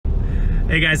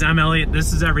Hey guys, I'm Elliot.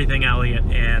 This is Everything Elliot,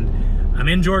 and I'm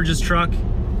in George's truck.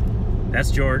 That's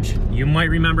George. You might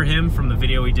remember him from the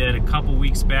video we did a couple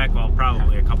weeks back, well,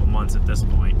 probably a couple months at this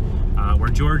point, where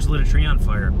George lit a tree on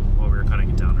fire while we were cutting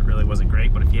it down. It really wasn't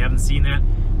great, but if you haven't seen that,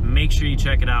 make sure you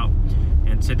check it out.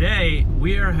 And today,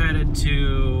 we are headed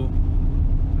to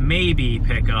maybe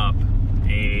pick up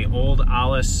a old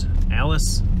Allis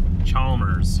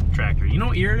Chalmers tractor. You know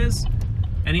what year it is?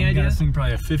 Any idea? I'm guessing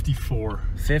probably a 54.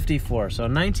 54. So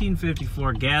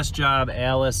 1954 gas job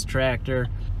Allis tractor.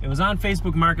 It was on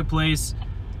Facebook Marketplace.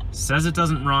 Says it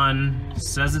doesn't run.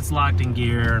 Says it's locked in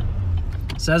gear.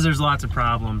 Says there's lots of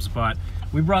problems, but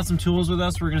we brought some tools with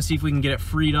us. We're gonna see if we can get it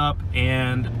freed up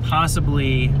and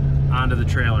possibly onto the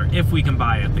trailer if we can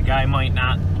buy it. The guy might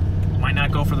not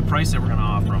go for the price that we're gonna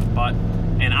offer him, but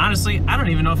and honestly, I don't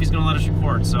even know if he's gonna let us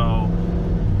record. So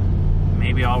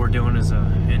maybe all we're doing is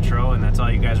an intro and that's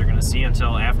all you guys are gonna see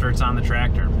until after it's on the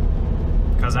tractor.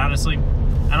 Because honestly,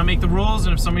 I don't make the rules,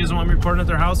 and if somebody doesn't want me recording at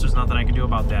their house, there's nothing I can do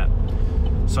about that.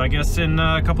 So I guess in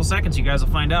a couple seconds, you guys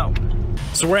will find out.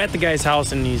 So we're at the guy's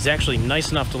house and he's actually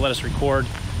nice enough to let us record.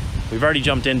 We've already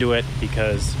jumped into it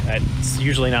because it's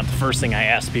usually not the first thing I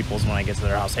ask people is when I get to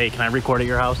their house, hey, can I record at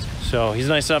your house? So he's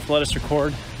nice enough to let us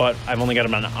record, but I've only got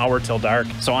about an hour till dark.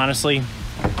 So honestly,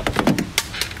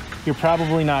 you're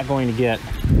probably not going to get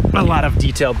a lot of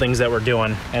detailed things that we're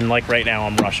doing. And like right now,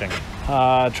 I'm rushing.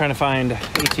 Trying to find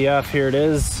ATF, here it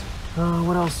is.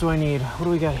 What else do I need? What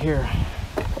do we got here?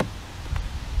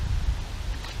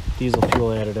 Diesel fuel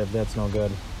additive, that's no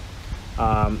good.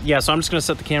 Yeah, so I'm just gonna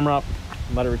set the camera up,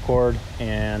 let it record,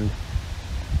 and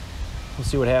we'll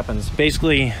see what happens.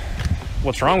 Basically,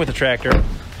 what's wrong with the tractor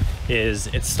is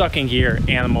it's stuck in gear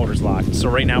and the motor's locked. So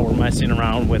right now we're messing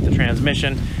around with the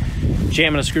transmission,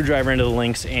 jamming a screwdriver into the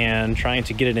links and trying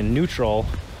to get it in neutral.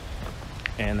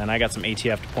 And then I got some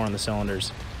ATF to pour on the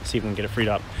cylinders, see if we can get it freed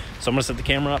up. So I'm gonna set the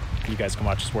camera up, you guys can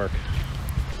watch us work.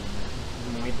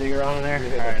 Let me dig around in there.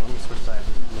 Yeah. All right, let me switch sides.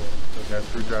 Is that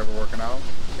screwdriver working out?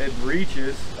 It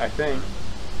reaches, I think.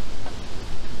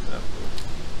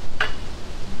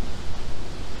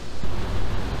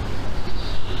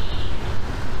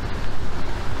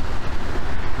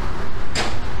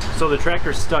 So the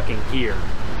tractor's stuck in gear,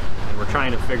 and we're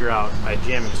trying to figure out, by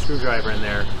jamming a screwdriver in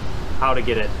there, how to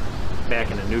get it back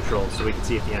into neutral so we can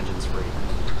see if the engine's free.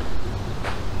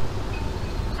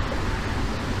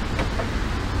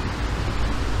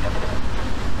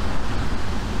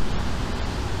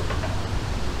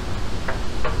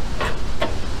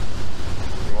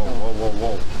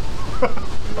 Whoa.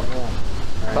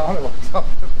 Sounded like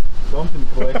something. Something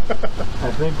quick. I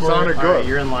think we're... Sounded good. All right,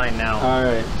 you're in line now. All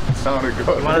right. Sounded good.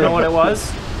 You want to know what it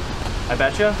was? I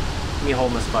betcha. Me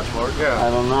holding this much forward. Yeah. I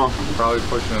don't know. Probably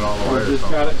pushing it all the way. We just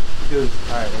got it. All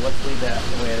right, well, let's leave that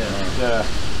the way it is. Yeah.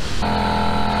 You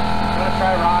want to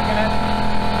try rocking it?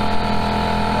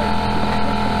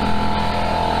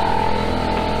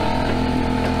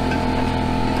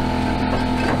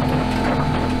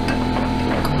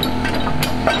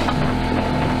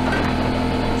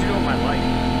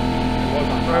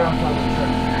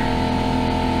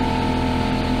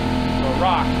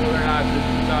 Rock, whether or not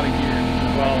it's out of gear.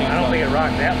 Well, I don't think it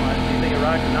rocked that much. Do you think it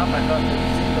rocked enough? I thought it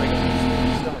seemed like it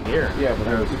was still in gear. Yeah, but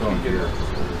it's still in gear.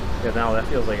 Yeah, now that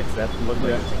feels like it's, that looked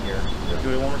like it's in gear. Do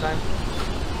it one more time.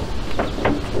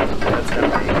 That's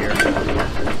definitely in gear.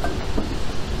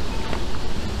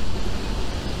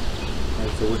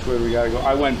 Alright, so which way do we gotta go?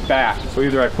 I went back. So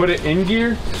either I put it in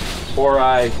gear or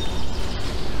I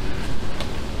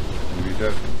Maybe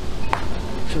just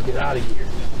took it out of gear.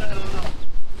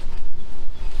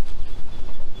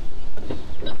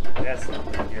 That's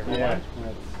not in gear. Yeah,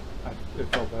 it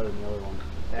felt better than the other one.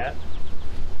 That?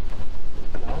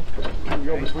 No? Can you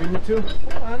go between the two?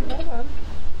 Hold on.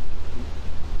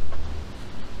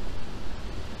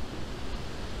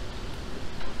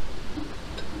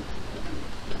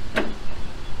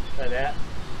 Try that.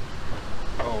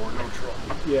 oh, we're neutral.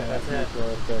 Yeah, That's it.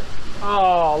 right there.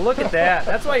 Oh, look at that.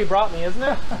 That's why you brought me, isn't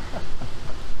it?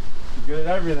 You're good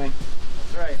at everything.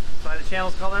 That's right. That's why the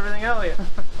channel's called Everything Elliot.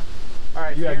 All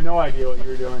right. You had no idea what you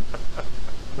were doing.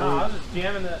 No, I was just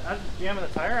jamming the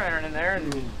tire iron in there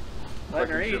and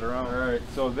letting her eat. Alright,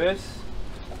 so this,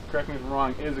 correct me if I'm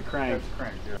wrong, is a crank. That's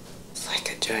crank, yeah. It's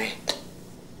like a giant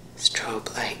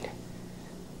strobe light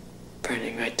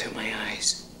burning right through my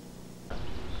eyes.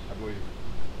 I believe.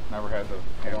 Never had the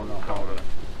don't know how to.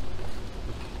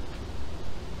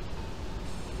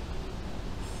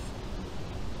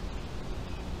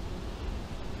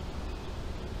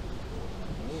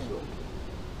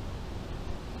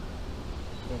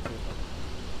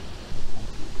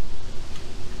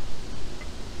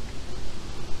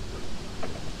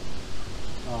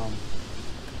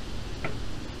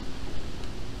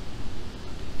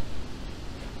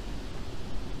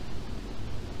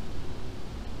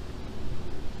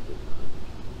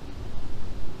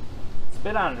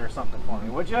 spit on it or something for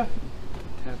me, would you? Tap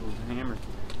it with a hammer.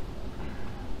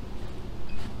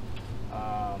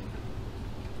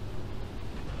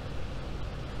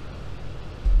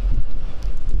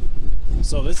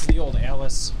 So this is the old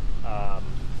Allis.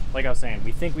 Like I was saying,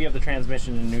 we think we have the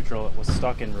transmission in neutral. It was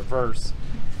stuck in reverse.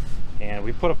 And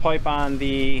we put a pipe on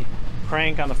the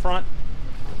crank on the front.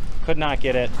 Could not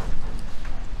get it.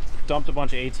 Dumped a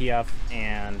bunch of ATF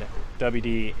and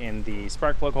WD in the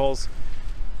spark plug holes.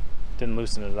 Didn't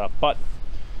loosen it up. But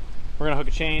we're gonna hook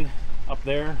a chain up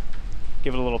there,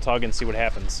 give it a little tug and see what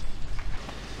happens.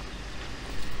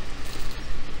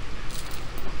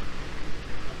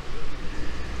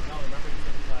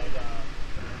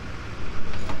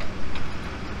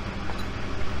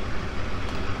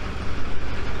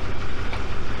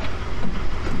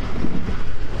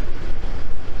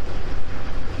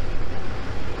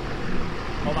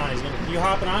 Hold on, you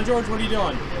hopping on, George? What are you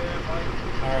doing?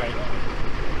 Yeah, all right.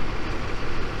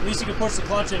 At least you can push the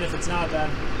clutch in if it's not then.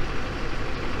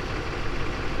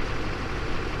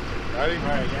 Ready? All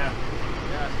right, yeah.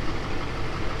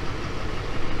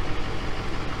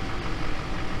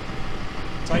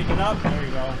 Tighten it up. There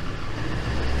you go.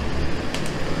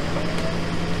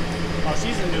 Oh,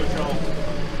 she's in neutral.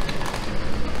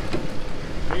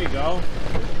 There you go.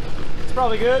 It's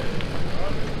probably good.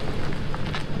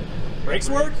 Brakes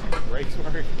work? Brakes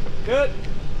work. Good.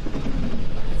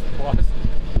 Plus.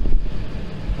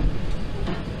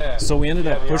 Yeah. So we ended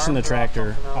up pushing the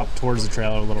tractor up towards the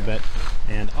trailer a little bit,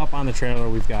 and up on the trailer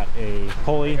we've got a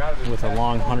pulley with a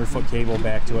long 100-foot cable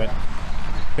back to it.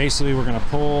 Basically we're going to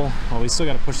pull, well, we still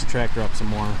got to push the tractor up some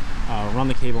more, run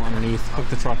the cable underneath, hook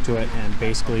the truck to it, and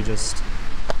basically just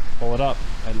pull it up.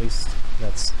 At least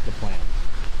that's the plan.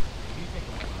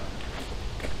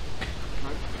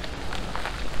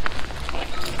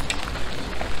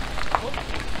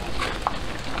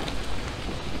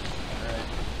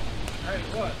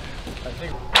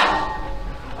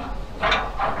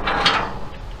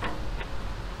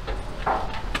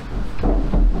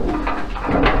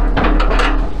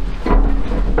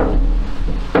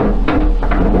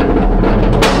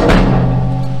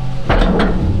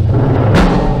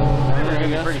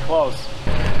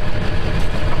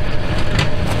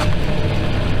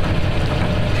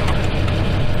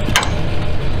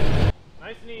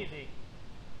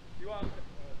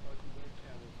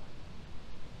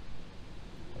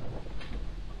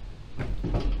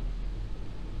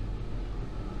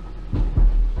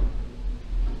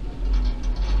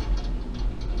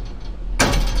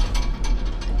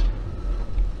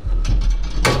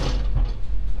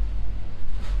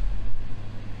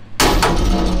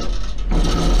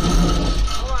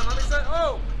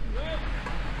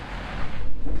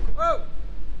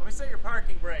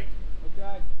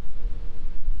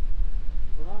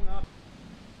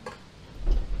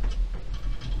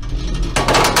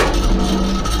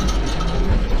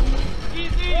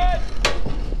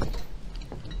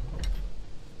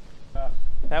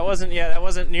 That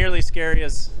wasn't nearly scary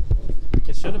as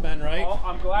it should have been, right?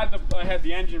 I'm glad that I had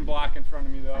the engine block in front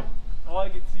of me though. All I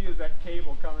could see is that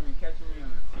cable coming and catching me in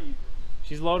the teeth.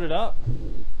 She's loaded up.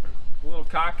 A little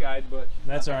cockeyed, but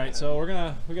that's all right. So we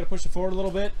gotta push it forward a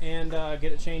little bit and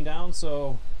get it chained down.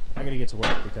 So I gotta get to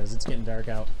work because it's getting dark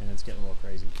out and it's getting a little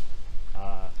crazy.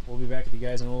 We'll be back with you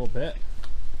guys in a little bit.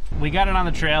 We got it on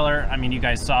the trailer. I mean, you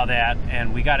guys saw that,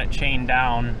 and we got it chained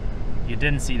down. You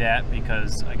didn't see that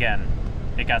because, again,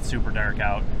 it got super dark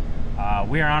out.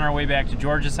 We are on our way back to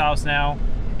George's house now,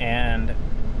 and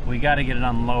we got to get it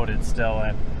unloaded still.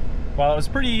 And while it was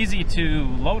pretty easy to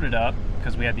load it up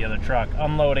because we had the other truck,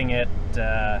 unloading it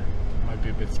might be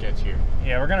a bit sketchier.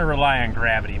 Yeah, we're gonna rely on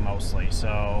gravity mostly.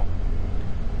 So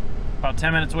about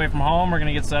 10 minutes away from home, we're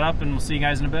gonna get set up, and we'll see you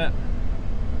guys in a bit.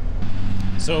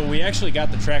 So we actually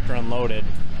got the tractor unloaded,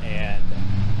 and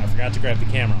I forgot to grab the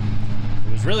camera.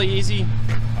 It was really easy.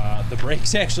 The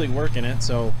brakes actually work in it,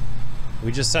 so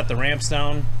we just set the ramps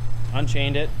down,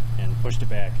 unchained it, and pushed it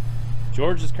back.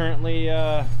 George is currently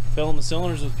filling the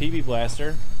cylinders with PB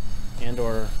Blaster and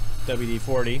or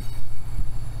WD-40.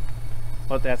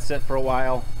 Let that sit for a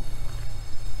while.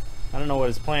 I don't know what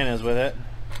his plan is with it,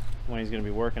 when he's going to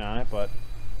be working on it, but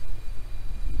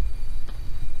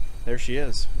there she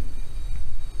is.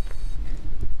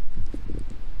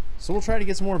 So we'll try to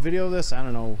get some more video of this. I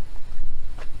don't know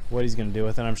what he's going to do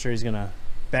with it. I'm sure he's going to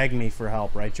beg me for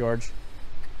help, right, George?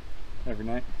 Every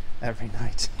night. Every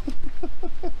night.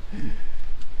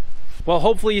 Well,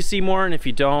 hopefully you see more, and if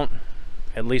you don't,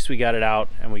 at least we got it out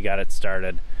and we got it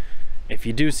started. If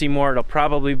you do see more, it'll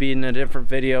probably be in a different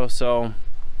video, so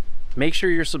make sure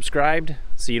you're subscribed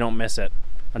so you don't miss it.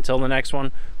 Until the next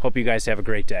one, hope you guys have a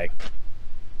great day.